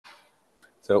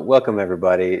So welcome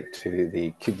everybody to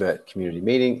the KubeVirt community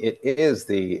meeting. It is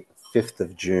the 5th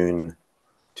of June,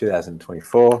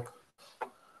 2024.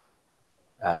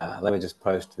 Let me just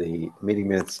post the meeting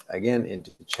minutes again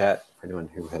into the chat for anyone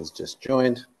who has just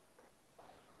joined.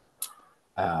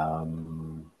 Yeah,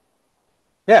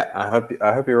 I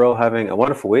hope you're all having a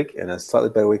wonderful week and a slightly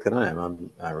better week than I am. I'm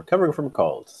recovering from a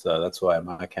cold, so that's why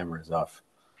my camera is off,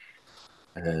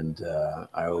 and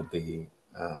I will be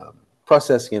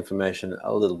processing information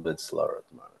a little bit slower at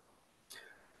the moment.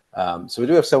 So we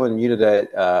do have someone new today.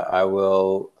 I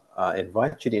will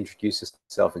invite you to introduce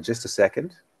yourself in just a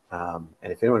second. And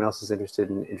if anyone else is interested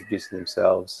in introducing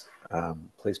themselves,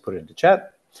 please put it into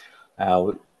chat.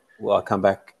 I'll come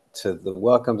back to the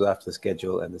welcomes after the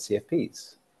schedule and the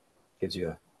CFPs. Gives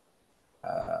you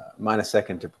a minor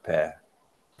second to prepare.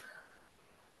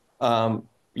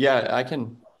 Yeah, I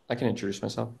can introduce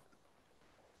myself.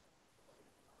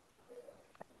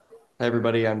 Hey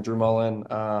everybody, I'm Drew Mullen.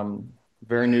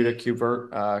 Very new to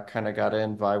KubeVirt. Kind of got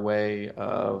in by way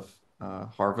of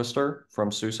Harvester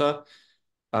from SUSE.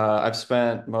 I've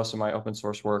spent most of my open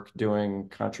source work doing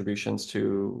contributions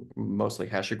to mostly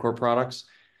HashiCorp products,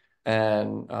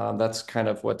 and that's kind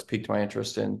of what's piqued my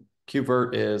interest in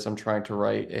KubeVirt. Is I'm trying to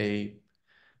write a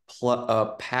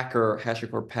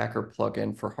HashiCorp Packer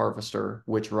plugin for Harvester,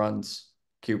 which runs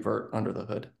KubeVirt under the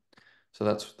hood. So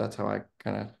that's how I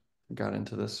kind of got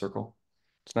into this circle.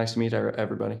 It's nice to meet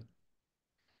everybody.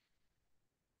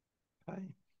 Hi.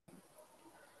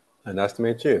 And nice to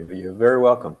meet you. You're very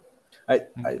welcome. I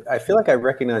feel like I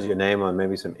recognize your name on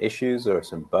maybe some issues or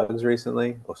some bugs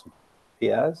recently or some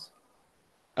PRs.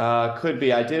 Could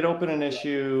be. I did open an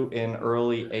issue in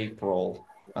early April.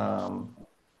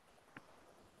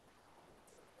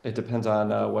 It depends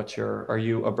on are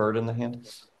you a bird in the hand?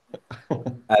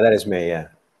 That is me, yeah.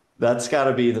 That's got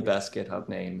to be the best GitHub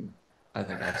name I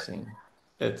think I've seen.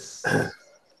 That's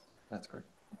great.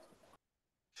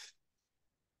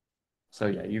 So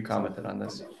yeah, you commented on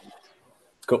this.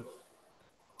 Cool.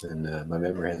 And my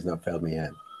memory has not failed me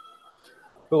yet.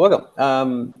 Well,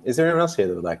 welcome. Is there anyone else here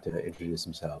that would like to introduce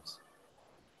themselves?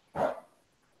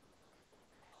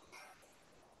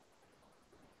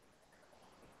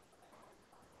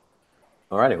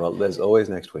 Alrighty, well, there's always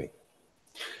next week.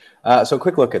 So a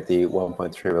quick look at the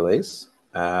 1.3 release.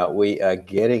 We are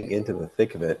getting into the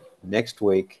thick of it. Next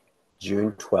week,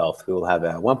 June 12th, we will have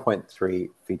our 1.3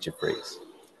 feature freeze.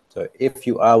 So if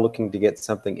you are looking to get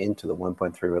something into the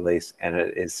 1.3 release and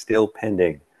it is still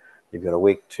pending, you've got a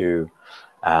week to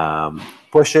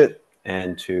push it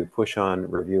and to push on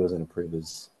reviewers and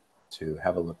approvers to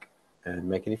have a look and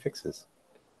make any fixes.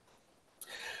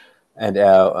 And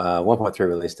our 1.3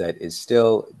 release date is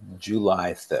still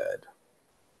July 3rd.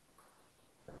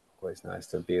 Always nice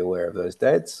to be aware of those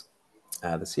dates.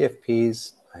 The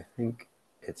CFPs, I think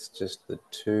it's just the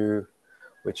two,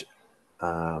 which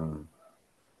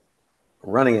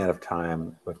running out of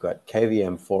time. We've got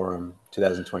KVM Forum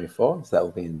 2024, so that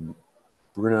will be in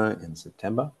Brno in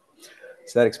September.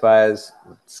 So that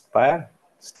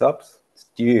stops, it's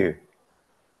due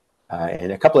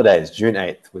in a couple of days, June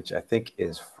 8th, which I think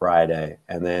is Friday.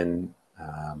 And then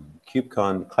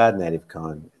KubeCon, Cloud Native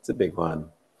Con, it's a big one.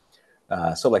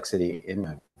 Salt Lake City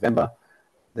in November.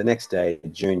 The next day,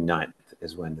 June 9th,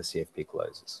 is when the CFP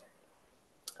closes.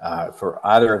 For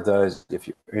either of those, if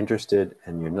you're interested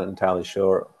and you're not entirely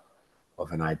sure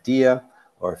of an idea,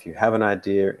 or if you have an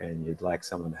idea and you'd like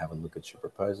someone to have a look at your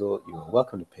proposal, you are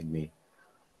welcome to ping me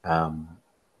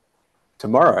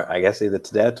tomorrow, I guess either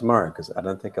today or tomorrow, because I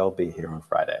don't think I'll be here on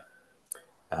Friday.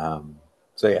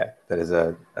 So yeah, that is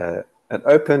an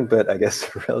open, but I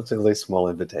guess relatively small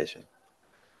invitation.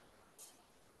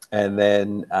 And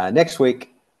then next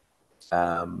week,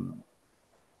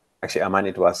 actually, I might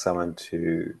need to ask someone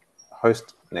to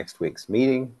host next week's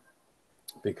meeting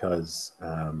because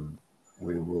there'll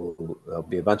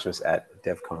be a bunch of us at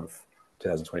DevConf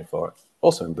 2024,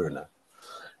 also in Brno.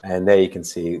 And there you can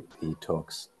see the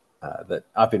talks that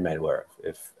I've been made aware of.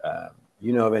 If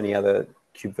you know of any other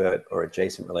KubeVirt or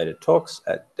adjacent related talks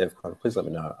at DevCon, please let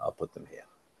me know. I'll put them here.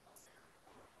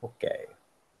 Okay.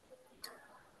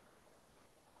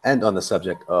 And on the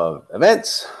subject of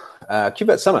events,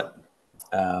 KubeVirt Summit.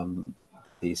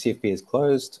 The CFP is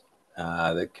closed.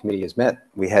 The committee has met.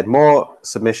 We had more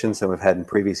submissions than we've had in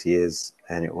previous years,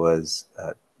 and it was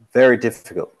very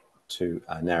difficult to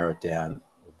narrow it down.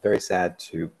 Very sad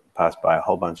to pass by a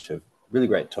whole bunch of really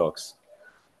great talks,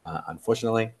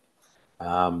 unfortunately.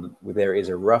 There is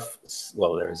a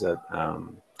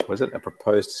a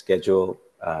proposed schedule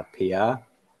PR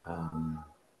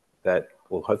that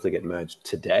will hopefully get merged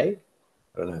today.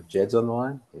 I don't know if Jed's on the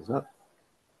line. He's not.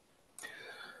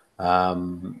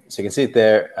 So you can see it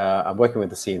there. I'm working with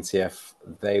the CNCF.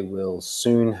 They will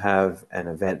soon have an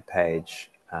event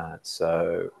page.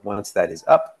 So once that is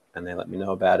up and they let me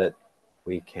know about it,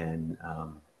 we can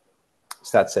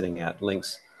start sending out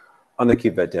links on the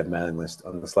KubeVirt dev mailing list,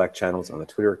 on the Slack channels, on the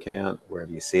Twitter account,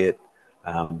 wherever you see it.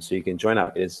 So you can join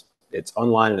up. It's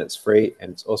online and it's free,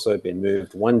 and it's also been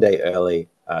moved one day early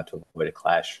to avoid a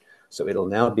clash. So it'll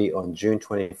now be on June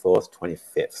 24th,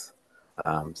 25th.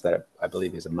 So that, I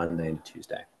believe, is a Monday and a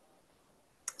Tuesday.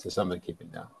 So something to keep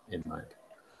in mind.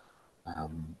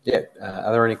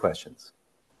 Are there any questions?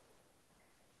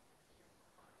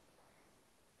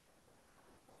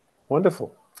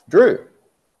 Wonderful. Drew.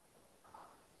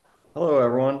 Hello,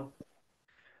 everyone.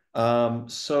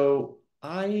 So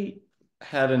I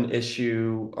had an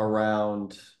issue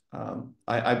around,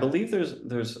 I believe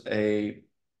there's a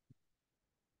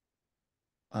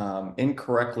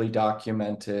incorrectly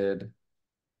documented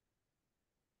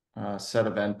set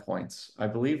of endpoints. I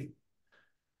believe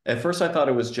at first I thought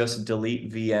it was just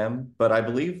delete VM, but I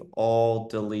believe all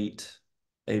delete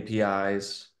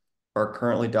APIs are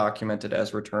currently documented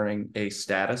as returning a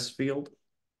status field.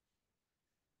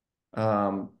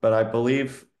 But I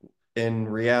believe in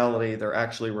reality, they're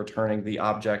actually returning the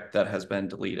object that has been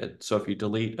deleted. So if you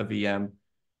delete a VM,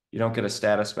 you don't get a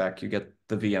status back, you get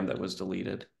the VM that was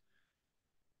deleted.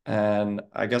 And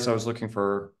I guess I was looking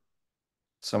for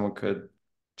someone could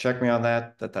check me on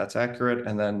that's accurate.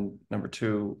 And then number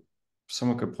two,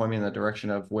 someone could point me in the direction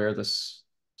of where this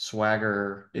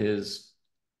Swagger is,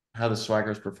 how the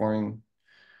Swagger is performing,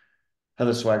 how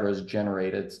the Swagger is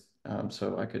generated.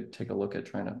 So I could take a look at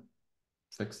trying to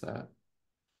fix that.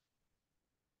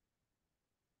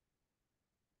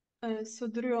 So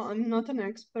Drew, I'm not an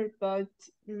expert, but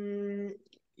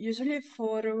usually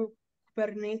for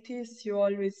Kubernetes, you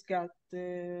always get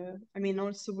I mean,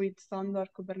 also with standard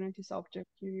Kubernetes object,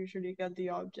 you usually get the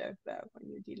object back when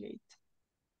you delete.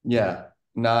 Yeah,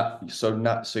 not so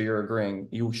you're agreeing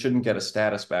you shouldn't get a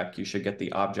status back, you should get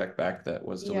the object back that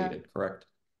was deleted, correct?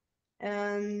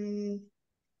 And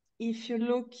if you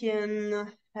look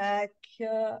in hack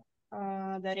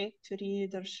directory,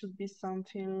 there should be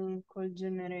something called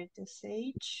generate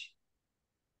sh.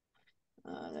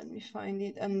 Let me find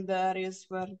it, and there is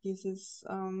where this is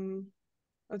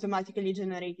automatically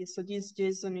generated. So this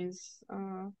JSON is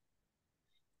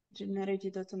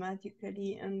generated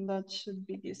automatically, and that should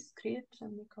be the script.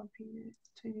 Let me copy it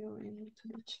to you into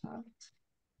the chat.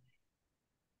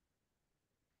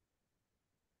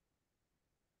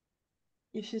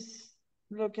 If you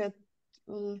look at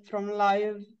from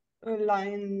live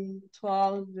line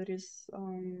 12, there is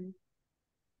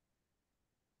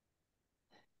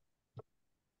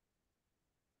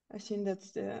I think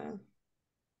that's the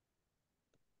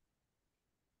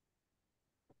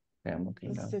I'm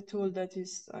looking that's now. the tool that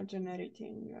is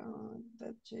generating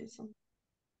that JSON.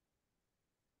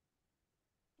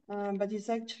 But it's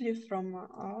actually from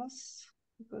us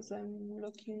because I'm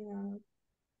looking at.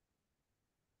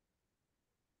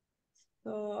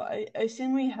 So I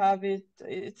think we have it.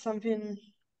 It's something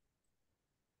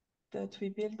that we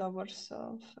build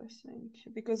ourselves, I think,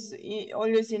 because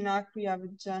always in ACK we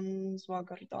have gen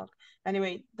swagger doc.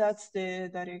 Anyway, that's the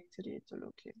directory to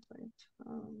look into it.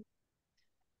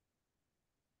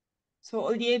 So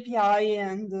all the API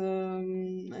and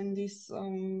this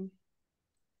and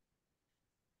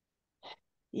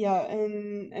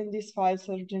these files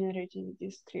are generating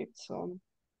this script. So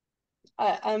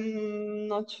I'm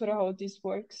not sure how this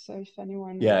works. So if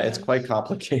anyone Yeah, it's knows. quite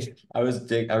complicated. I was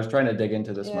trying to dig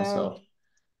into this myself.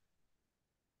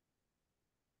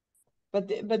 But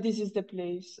this is the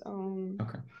place.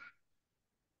 Okay.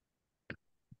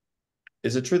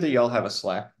 Is it true that y'all have a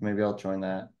Slack? Maybe I'll join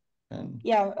that. And we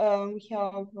have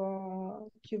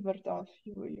KubeVirt off.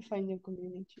 You find the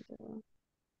community there.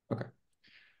 okay.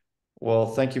 Well,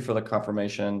 thank you for the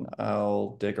confirmation.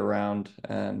 I'll dig around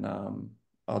and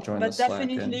I'll join the Slack. But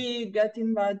definitely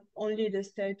getting that only the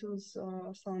status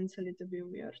sounds a little bit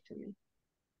weird to me.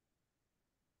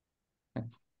 Okay.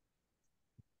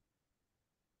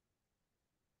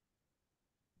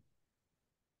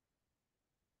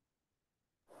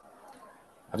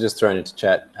 I've just thrown into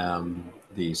chat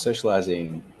the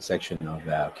socializing section of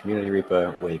our community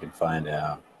repo where you can find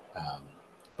our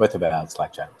both of our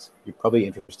Slack channels. You're probably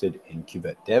interested in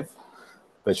KubeVirt Dev.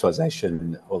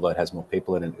 Virtualization, although it has more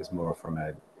people in it, is more from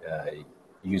a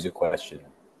user question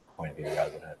point of view rather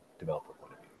than a developer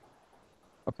point of view.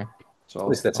 Okay. So at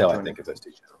least that's how I think of those two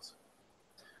channels.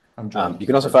 I'm joining. You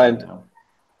can also find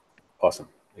awesome.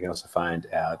 You can also find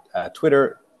our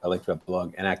Twitter, a link to our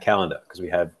blog, and our calendar because we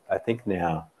have, I think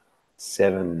now,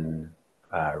 7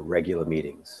 regular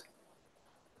meetings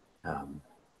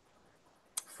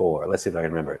for, let's see if I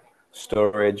can remember it,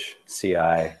 storage,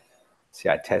 CI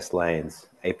test lanes,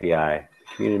 API,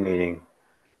 community meeting,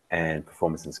 and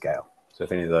performance and scale. So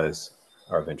if any of those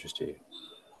are of interest to you.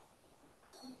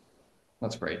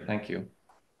 That's great. Thank you.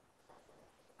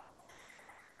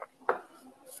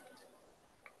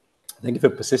 Thank you for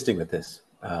persisting with this.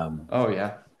 Oh,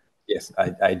 yeah. Yes,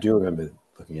 I do remember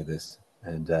looking at this,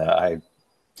 and I'm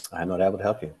not able to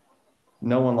help you.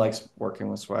 No one likes working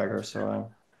with Swagger, so I'm...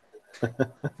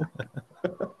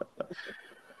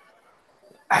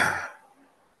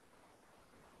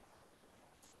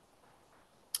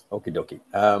 Okie dokie.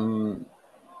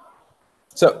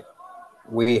 So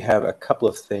we have a couple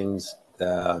of things.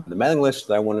 The mailing list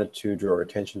that I wanted to draw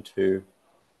attention to,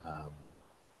 for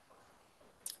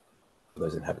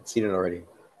those that haven't seen it already,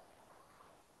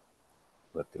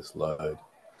 let this load.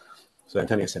 So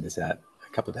Antonio sent this out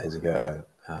a couple of days ago.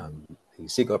 The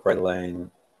SQL operator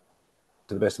lane,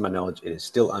 to the best of my knowledge, it is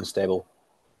still unstable.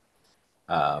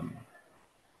 And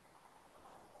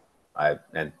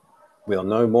we'll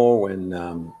know more when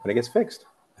it gets fixed,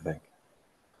 I think.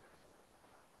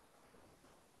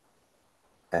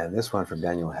 And this one from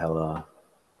Daniel Heller,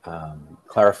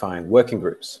 clarifying working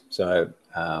groups. So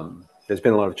there's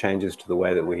been a lot of changes to the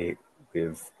way that we've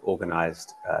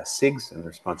organized SIGs and the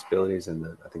responsibilities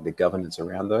and I think the governance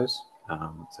around those.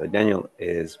 So Daniel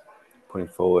is putting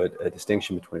forward a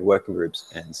distinction between working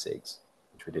groups and SIGs,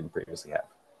 which we didn't previously have.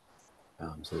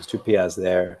 So there's two PRs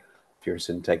there. If you're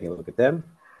interested in taking a look at them.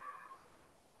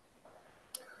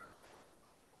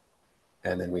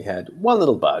 And then we had one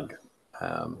little bug.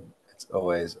 It's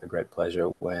always a great pleasure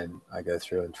when I go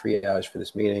through and triage for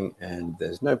this meeting and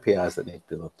there's no PRs that need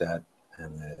to be looked at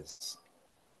and there's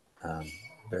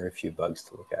very few bugs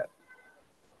to look at.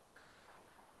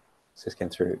 So this came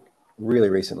through really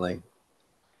recently.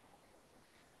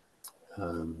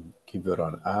 KubeVirt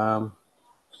on ARM.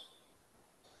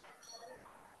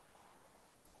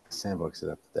 Sandbox is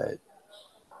up to date.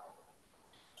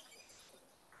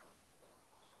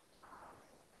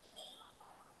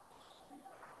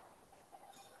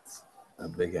 A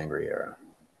big angry error.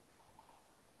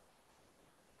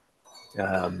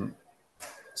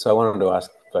 So I wanted to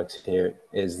ask folks here: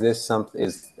 is this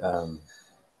something?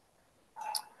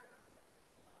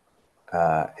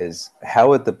 Is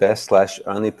Howard the best /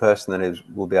 only person that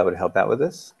will be able to help out with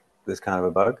this kind of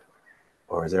a bug,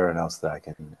 or is there anyone else that I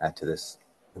can add to this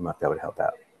who might be able to help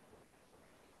out?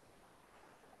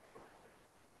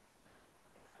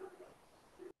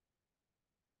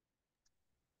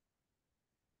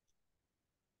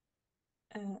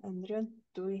 Andrea,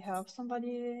 do we have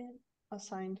somebody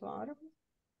assigned to ARM?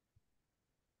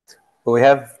 Well, we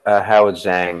have Howard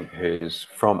Zhang, who's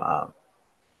from ARM.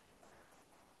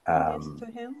 Yes, to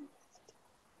him.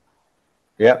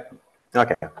 Yep.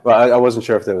 Okay. Well, I wasn't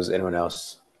sure if there was anyone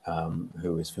else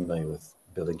who is familiar with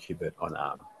building KubeVirt on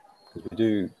ARM, because we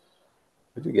do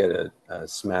get a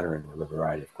smattering of a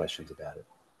variety of questions about it.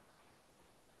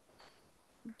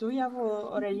 Do we have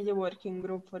already the working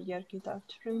group for the architecture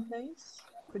in place?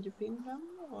 Could you ping them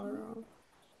or?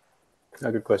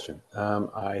 Oh, good question.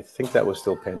 I think that was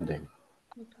still pending.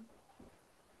 Okay.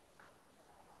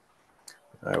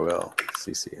 I will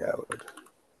CC Howard.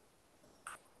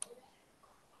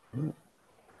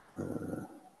 If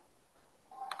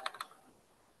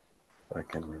I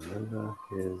can remember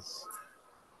his.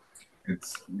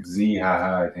 It's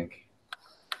Zhaha, I think.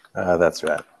 That's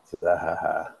right.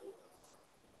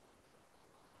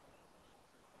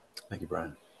 Thank you,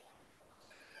 Brian.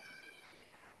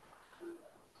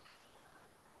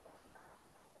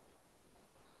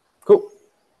 Cool.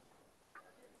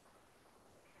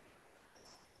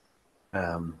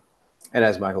 And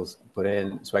as Michael's put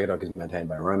in, SwaggerDoc is maintained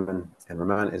by Roman, and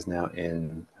Roman is now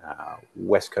in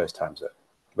West Coast time zone,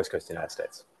 West Coast United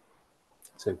States.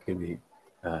 So it could be,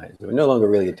 so it no longer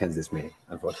really attends this meeting,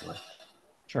 unfortunately.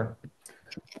 Sure.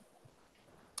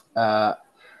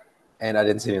 And I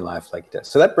didn't see any live flaky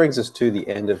tests. So that brings us to the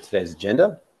end of today's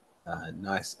agenda.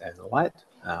 Nice and light.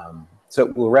 So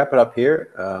we'll wrap it up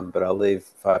here, but I'll leave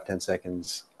 5-10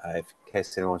 seconds in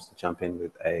case anyone wants to jump in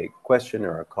with a question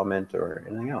or a comment or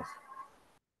anything else.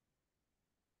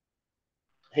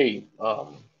 Hey,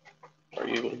 are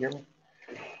you able to hear me?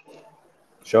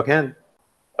 Sure can.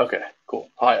 Okay, cool.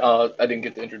 Hi, I didn't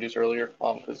get to introduce earlier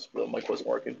because the mic wasn't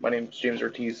working. My name is James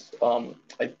Ortiz. I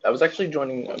was actually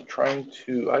joining, I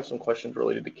have some questions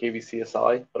related to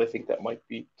KVCSI, but I think that might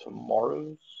be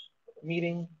tomorrow's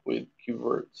meeting with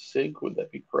KubeVirt SIG. Would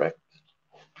that be correct?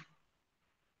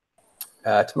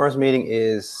 Tomorrow's meeting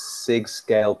is SIG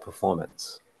scale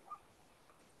performance.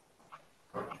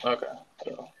 Okay,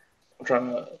 so I'm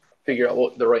trying to figure out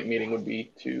what the right meeting would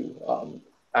be to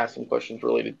ask some questions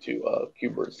related to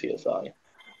KubeVirt CSI.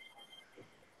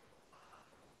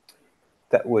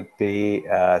 That would be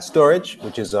storage,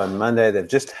 which is on Monday. They've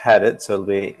just had it, so it'll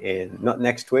be in not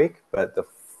next week, but the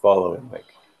following week.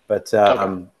 But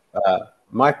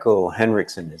Michael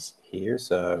Henriksen is here,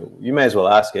 so you may as well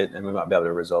ask it, and we might be able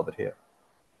to resolve it here.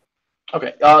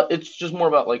 Okay, it's just more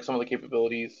about like some of the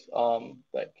capabilities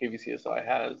that KVCSI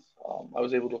has. I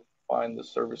was able to find the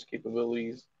service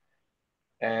capabilities,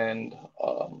 and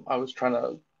I was trying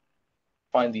to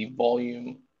find the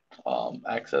volume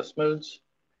access modes,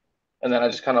 and then I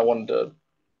just kind of wanted to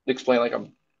explain like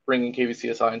I'm bringing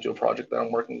KVCSI into a project that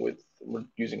I'm working with. We're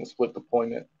using a split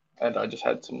deployment, and I just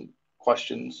had some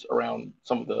questions around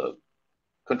some of the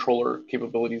controller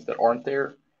capabilities that aren't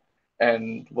there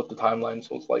and what the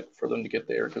timelines look like for them to get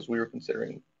there, because we were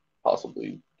considering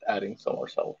possibly adding some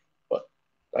ourselves. But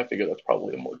I figure that's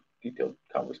probably a more detailed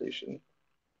conversation,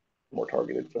 more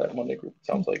targeted for that Monday group, it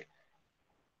sounds like.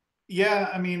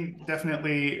 Yeah, I mean,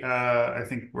 definitely. I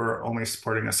think we're only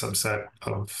supporting a subset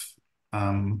of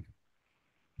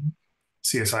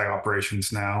CSI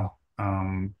operations now.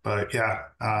 But yeah,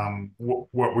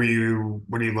 what are you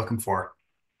looking for?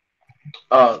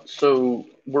 So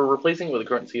we're replacing with the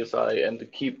current CSI, and to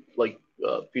keep like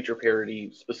feature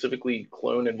parity, specifically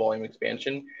clone and volume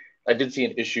expansion. I did see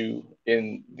an issue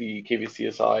in the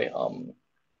KVCSI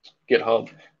GitHub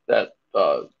that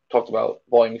talked about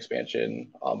volume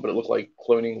expansion, but it looked like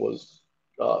cloning was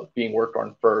being worked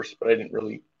on first, but I didn't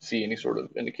really see any sort of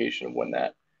indication of when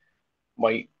that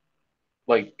might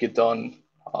like get done.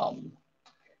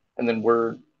 And then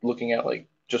we're looking at like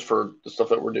just for the stuff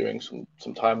that we're doing,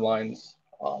 some timelines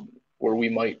where we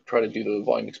might try to do the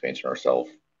volume expansion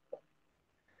ourselves,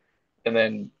 and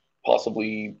then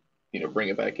possibly bring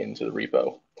it back into the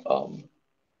repo.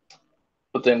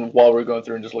 But then while we're going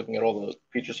through and just looking at all the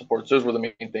feature supports, those were the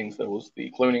main things. That was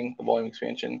the cloning, the volume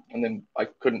expansion, and then I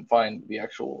couldn't find the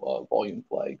actual volume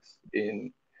flags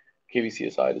in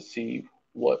KVCSI to see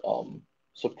what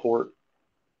support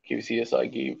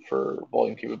KVCSI gave for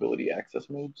volume capability access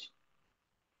modes.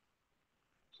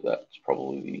 So that's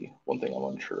probably the one thing I'm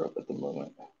unsure of at the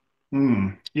moment.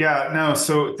 Yeah, no,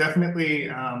 so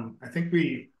definitely, I think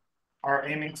we are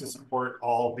aiming to support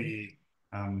all the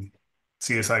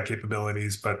CSI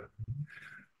capabilities, but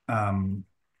and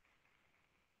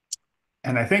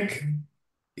I think,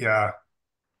 yeah,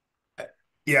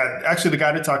 actually the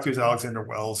guy to talk to is Alexander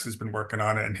Wells, who's been working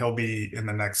on it, and he'll be in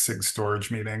the next SIG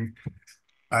storage meeting.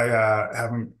 I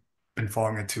haven't been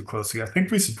following it too closely. I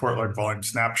think we support like volume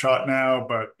snapshot now,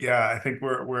 but yeah, I think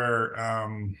we're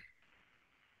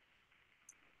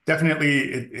definitely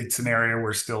it's an area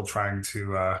we're still trying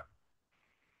to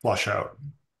flush out.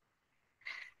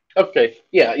 Okay,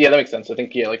 yeah, that makes sense. I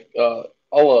think like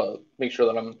I'll make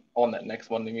sure that I'm on that next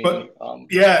Monday meeting.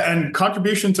 Yeah, and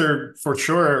contributions are for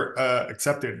sure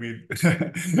accepted. We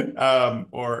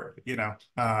or we'd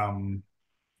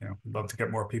love to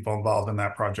get more people involved in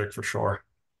that project for sure.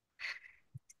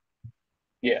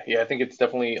 Yeah, I think it's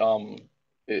definitely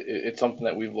it's something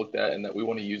that we've looked at and that we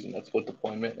want to use in that split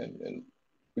deployment, and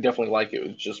we definitely like it.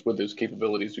 It's just with those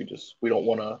capabilities, we don't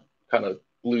want to kind of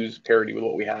lose parity with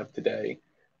what we have today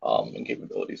in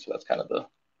capabilities. So that's kind of the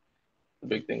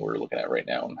big thing we're looking at right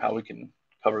now and how we can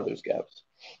cover those gaps.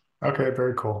 Okay,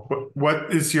 very cool.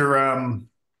 What is your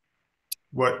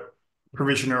what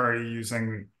provisioner are you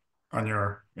using on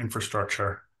your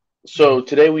infrastructure? So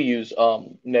today we use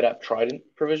NetApp Trident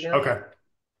provisioner. Okay.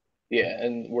 Yeah,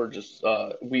 and we're just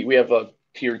we have a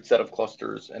tiered set of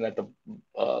clusters, and at the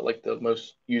like the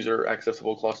most user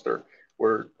accessible cluster,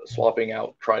 we're swapping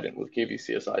out Trident with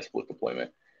KVCSI split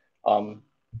deployment.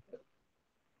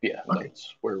 Yeah, okay.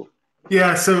 That's where.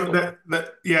 Yeah, so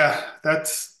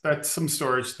that's some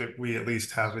storage that we at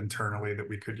least have internally that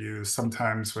we could use.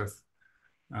 Sometimes with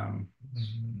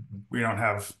we don't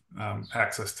have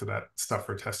access to that stuff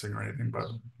for testing or anything, but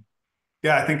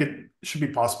yeah, I think it should be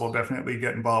possible. Definitely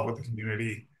get involved with the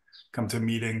community, come to a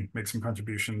meeting, make some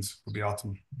contributions would be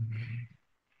awesome.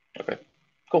 Okay,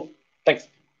 cool. Thanks.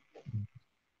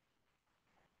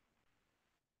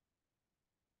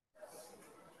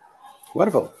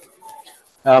 Wonderful.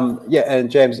 Yeah,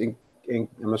 and James, I'm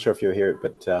not sure if you're here,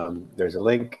 but there's a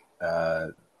link.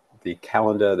 The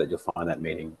calendar that you'll find that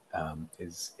meeting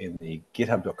is in the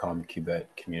github.com KubeVirt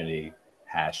community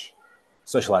hash.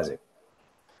 Socialize it.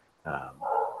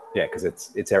 Yeah, because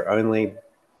it's our only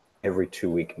every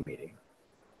 2-week meeting.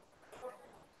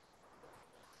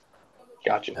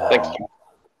 Gotcha. Thanks.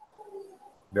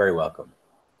 Very welcome.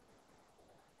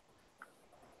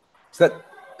 So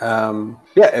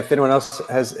Yeah, if anyone else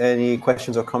has any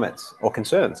questions or comments or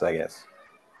concerns, I guess,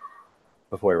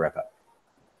 before we wrap up.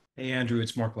 Hey, Andrew,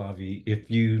 it's Mark Lavi.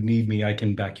 If you need me, I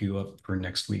can back you up for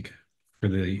next week for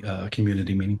the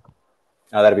community meeting.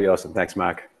 Oh, that'd be awesome. Thanks,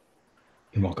 Mark.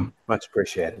 You're welcome. Much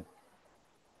appreciated.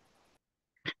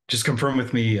 Just confirm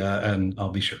with me and I'll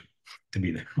be sure to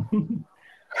be there.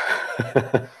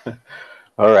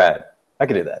 All right. I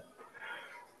can do that.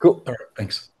 Cool. All right.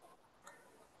 Thanks.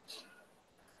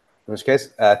 In which case,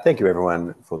 thank you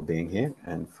everyone for being here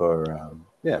and for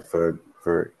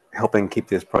for helping keep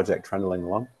this project trundling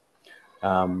along.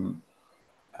 Oh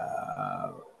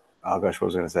gosh, what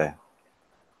was I going to say?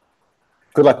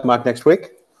 Good luck, Mark, next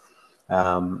week.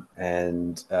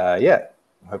 Yeah,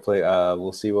 hopefully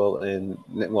we'll see you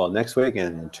all next week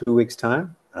and in 2 weeks'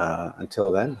 time.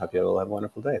 Until then, hope you all have a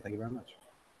wonderful day. Thank you very much.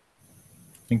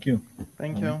 Thank you.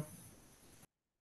 Thank you.